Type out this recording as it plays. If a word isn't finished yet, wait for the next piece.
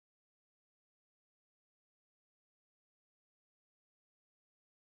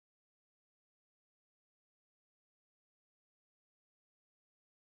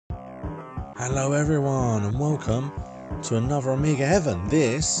Hello everyone and welcome to another Amiga Heaven.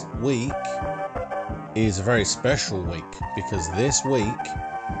 This week is a very special week because this week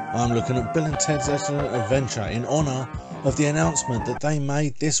I'm looking at Bill and Ted's Excellent Adventure in honour of the announcement that they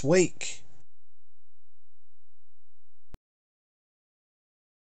made this week.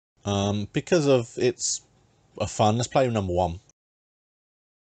 Because of it's a fun, let's play number one.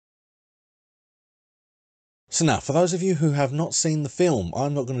 So now, for those of you who have not seen the film,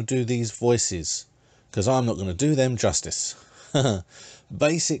 I'm not going to do these voices because I'm not going to do them justice.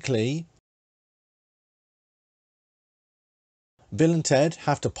 Basically, Bill and Ted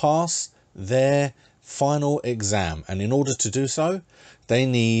have to pass their final exam, and in order to do so, they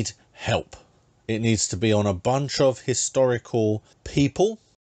need help. It needs to be on a bunch of historical people.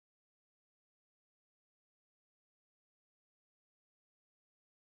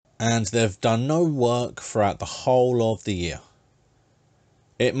 And they've done no work throughout the whole of the year.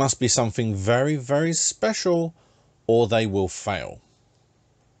 It must be something very, very special or they will fail.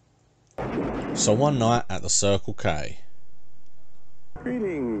 So one night at the Circle K.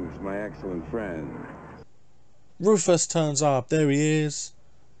 Greetings, my excellent friend. Rufus turns up, there he is.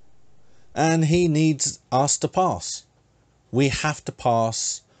 And he needs us to pass. We have to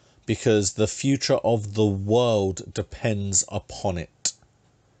pass because the future of the world depends upon it.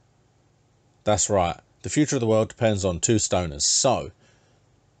 That's right. The future of the world depends on two stoners. So,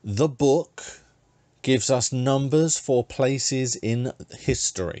 the book gives us numbers for places in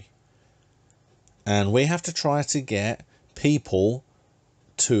history. And we have to try to get people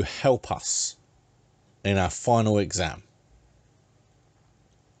to help us in our final exam.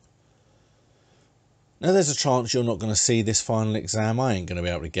 Now, there's a chance you're not going to see this final exam. I ain't going to be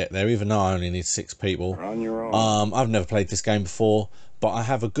able to get there, even though I only need 6 people. You're on your own. I've never played this game before, but I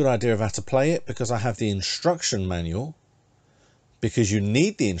have a good idea of how to play it because I have the instruction manual. Because you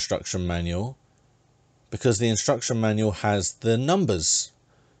need the instruction manual, because the instruction manual has the numbers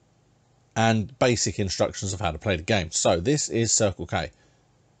and basic instructions of how to play the game. So this is Circle K.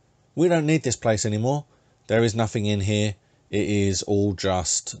 We don't need this place anymore. There is nothing in here. It is all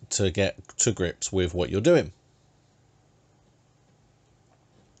just to get to grips with what you're doing.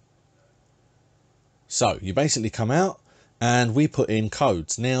 So you basically come out and we put in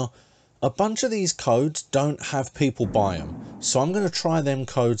codes. Now, a bunch of these codes don't have people buy them. So I'm going to try them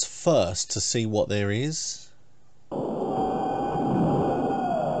codes first to see what there is.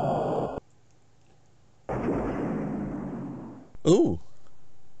 Ooh.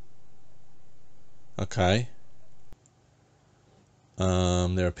 Okay.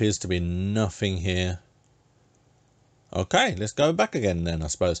 There appears to be nothing here. Okay, let's go back again then, I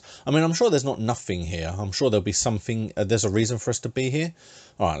suppose. I mean, I'm sure there's not nothing here. I'm sure there'll be something. There's a reason for us to be here.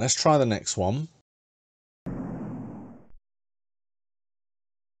 All right, let's try the next one.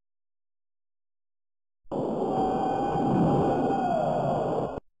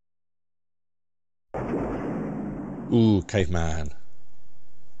 Ooh, caveman.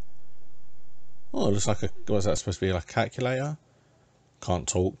 Oh, it looks like a... What's that supposed to be? Like a calculator? Can't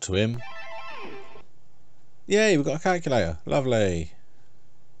talk to him. Yay, we've got a calculator. Lovely.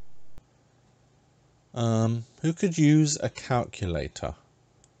 Who could use a calculator?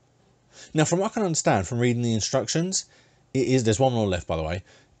 Now, from what I can understand from reading the instructions, it is... There's one more left, by the way.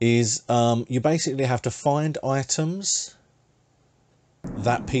 Is you basically have to find items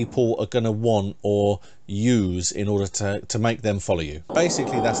that people are going to want or use in order to make them follow you.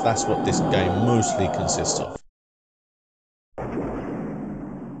 Basically, that's what this game mostly consists of.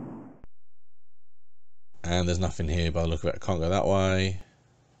 And there's nothing here by the look of it. I can't go that way.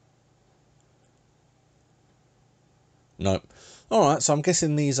 Nope. Alright, so I'm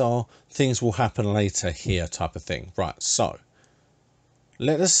guessing these are things will happen later here type of thing. Right, so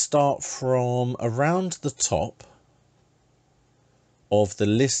let us start from around the top of the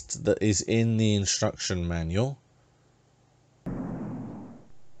list that is in the instruction manual.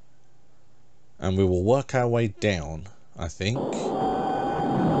 And we will work our way down, I think.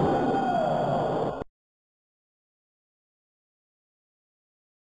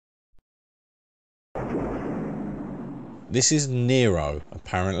 This is Nero,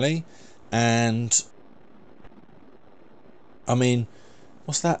 apparently. And I mean,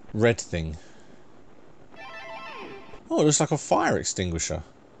 what's that red thing? Oh, it looks like a fire extinguisher.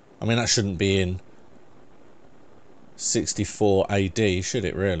 I mean, that shouldn't be in 64 AD, should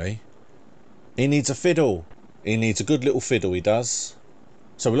it really? He needs a fiddle. He needs a good little fiddle, he does.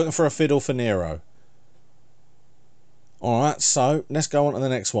 So we're looking for a fiddle for Nero. Alright, so let's go on to the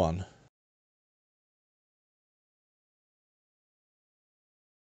next one.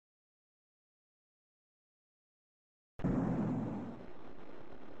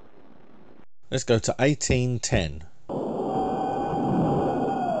 Let's go to 1810.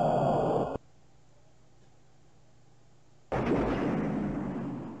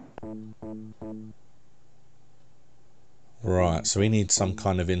 Right, so we need some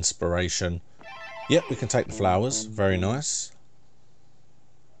kind of inspiration. Yep, we can take the flowers. Very nice.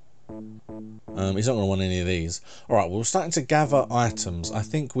 He's not going to want any of these. Alright, well, we're starting to gather items. I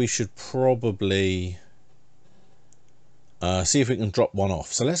think we should probably see if we can drop one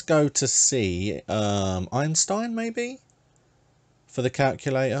off. So let's go to see Einstein, maybe? For the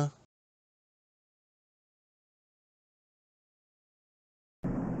calculator.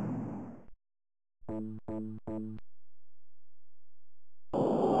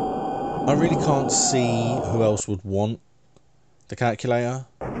 I really can't see who else would want the calculator.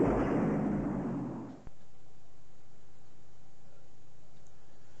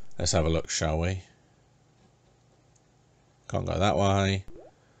 Let's have a look, shall we? Can't go that way.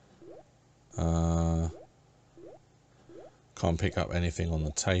 Can't pick up anything on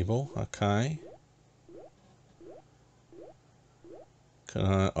the table. Okay. Can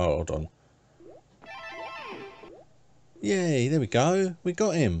I? Oh, hold on. Yay, there we go. We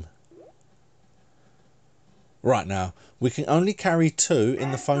got him. Right, now, we can only carry 2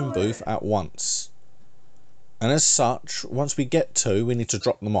 in the phone booth at once. And as such, once we get 2, we need to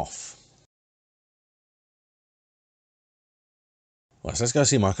drop them off. Right, so let's go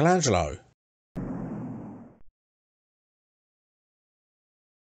see Michelangelo.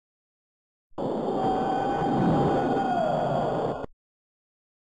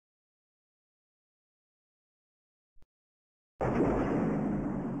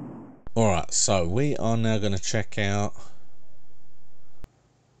 Alright, so we are now going to check out...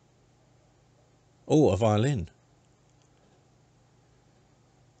 Oh, a violin.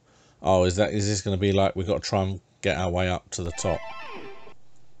 Oh, is this going to be like we've got to try and get our way up to the top?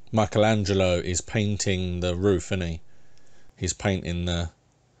 Michelangelo is painting the roof, isn't he? He's painting the...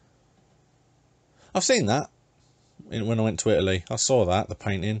 I've seen that when I went to Italy. I saw that, the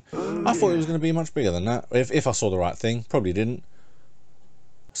painting. I thought it was going to be much bigger than that. If I saw the right thing. Probably didn't.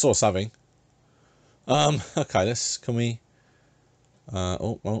 Saw something. Okay, can we...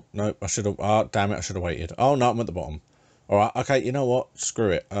 oh, no, I should have... Oh, damn it, I should have waited. Oh, no, I'm at the bottom. Alright, okay, you know what?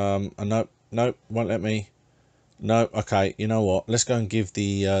 Screw it. Nope, won't let me... No, okay, you know what? Let's go and give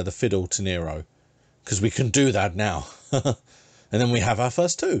the fiddle to Nero. Because we can do that now. And then we have our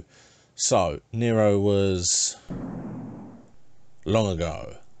first 2. So, Nero was... long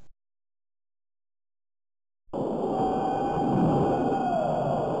ago.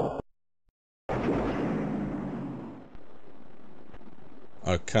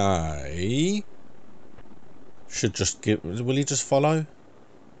 Okay. Should just give... Will he just follow?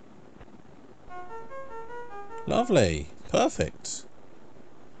 Lovely. Perfect.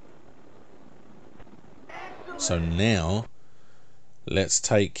 So now, let's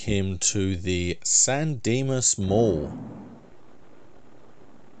take him to the San Dimas Mall.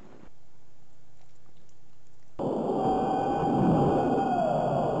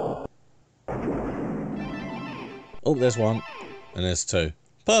 Oh, there's 1. And there's 2.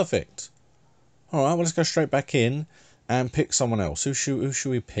 Perfect. Alright, well, let's go straight back in and pick someone else. Who should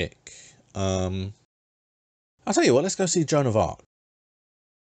we pick? I'll tell you what, let's go see Joan of Arc.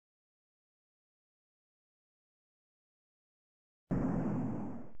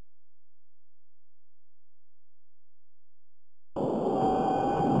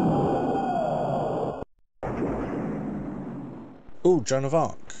 Oh, Joan of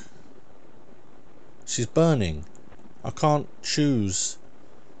Arc. She's burning. I can't choose.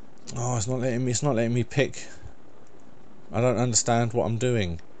 Oh, it's not letting me pick. I don't understand what I'm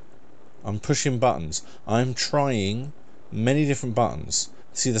doing. I'm pushing buttons. I'm trying many different buttons.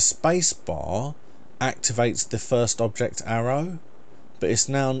 See, the space bar activates the first object arrow, but it's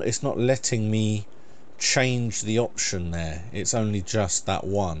not letting me change the option there. It's only just that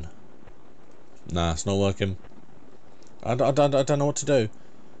one. Nah, it's not working. I don't know what to do.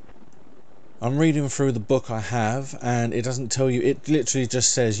 I'm reading through the book I have, and it doesn't tell you. It literally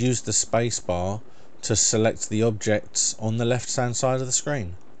just says use the space bar to select the objects on the left-hand side of the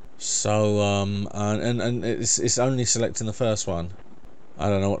screen. So and it's only selecting the first one. I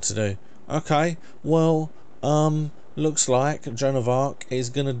don't know what to do. Okay, well, looks like Joan of Arc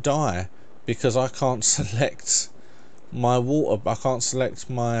is gonna die because I can't select my water. I can't select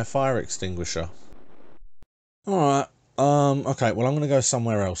my fire extinguisher. All right. Okay, well, I'm going to go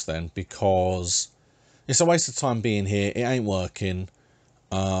somewhere else then, because it's a waste of time being here. It ain't working.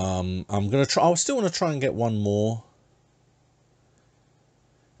 I'm going to try... I still want to try and get one more.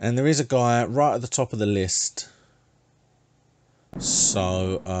 And there is a guy right at the top of the list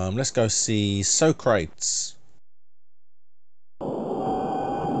So let's go see Socrates.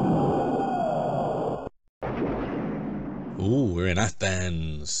 Ooh, we're in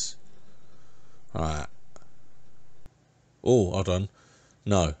Athens. Alright. Oh, hold on.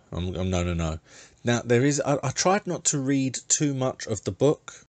 No, no. Now, there is... I tried not to read too much of the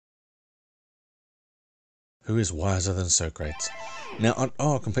book. Who is wiser than Socrates? Now,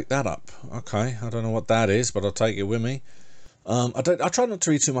 I can pick that up. Okay, I don't know what that is, but I'll take it with me. I tried not to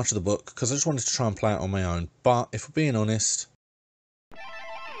read too much of the book, because I just wanted to try and play it on my own. But, if we're being honest...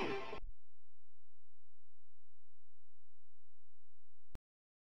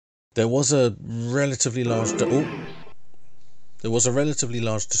 There was a relatively large... There was a relatively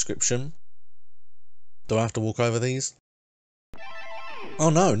large description. Do I have to walk over these?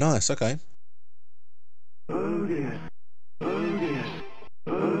 Oh no, nice, okay.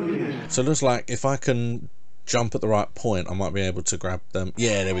 So it looks like if I can jump at the right point, I might be able to grab them.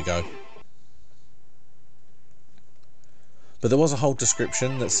 Yeah, there we go. But there was a whole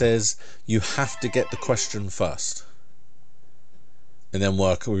description that says you have to get the question first. And then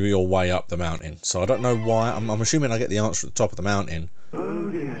work your way up the mountain. So I don't know why. I'm assuming I get the answer at the top of the mountain.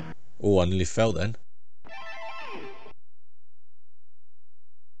 Oh, I nearly fell then.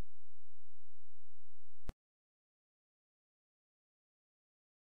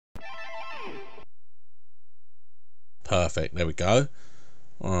 Perfect, there we go.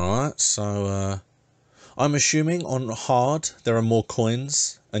 Alright, so I'm assuming on hard there are more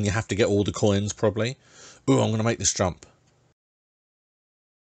coins, and you have to get all the coins probably. Ooh, I'm going to make this jump.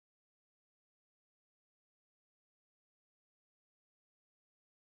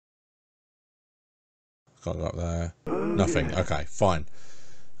 Can't go up there. Nothing. Okay, fine.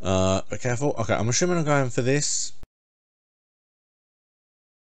 Be careful. Okay, I'm assuming I'm going for this.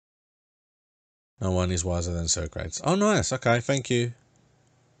 No one is wiser than Socrates. Oh, nice. Okay, thank you.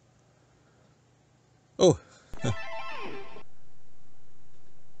 Oh.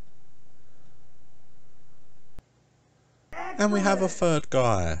 And we have a third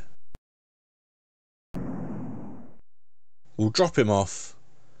guy. We'll drop him off.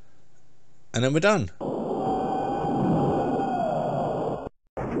 And then we're done.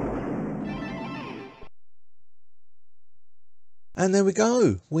 And there we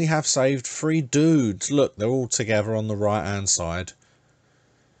go. We have saved 3 dudes. Look, they're all together on the right hand side.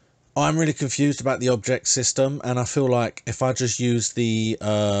 I'm really confused about the object system, and I feel like if I just use the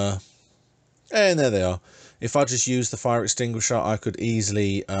and there they are. If I just use the fire extinguisher, I could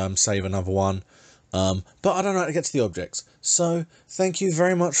easily save another one. But I don't know how to get to the objects. So thank you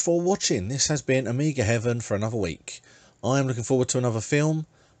very much for watching. This has been Amiga Heaven for another week. I am looking forward to another film.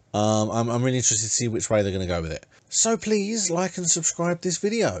 I'm really interested to see which way they're going to go with it. So please like and subscribe this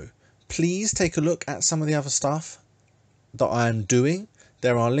video. Please take a look at some of the other stuff that I am doing.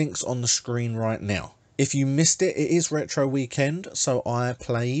 There are links on the screen right now. If you missed it, it is Retro Weekend, so I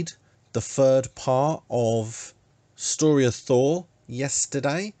played the 3rd part of Story of Thor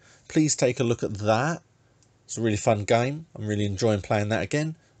yesterday. Please take a look at that. It's a really fun game. I'm really enjoying playing that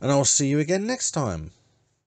again, and I'll see you again next time.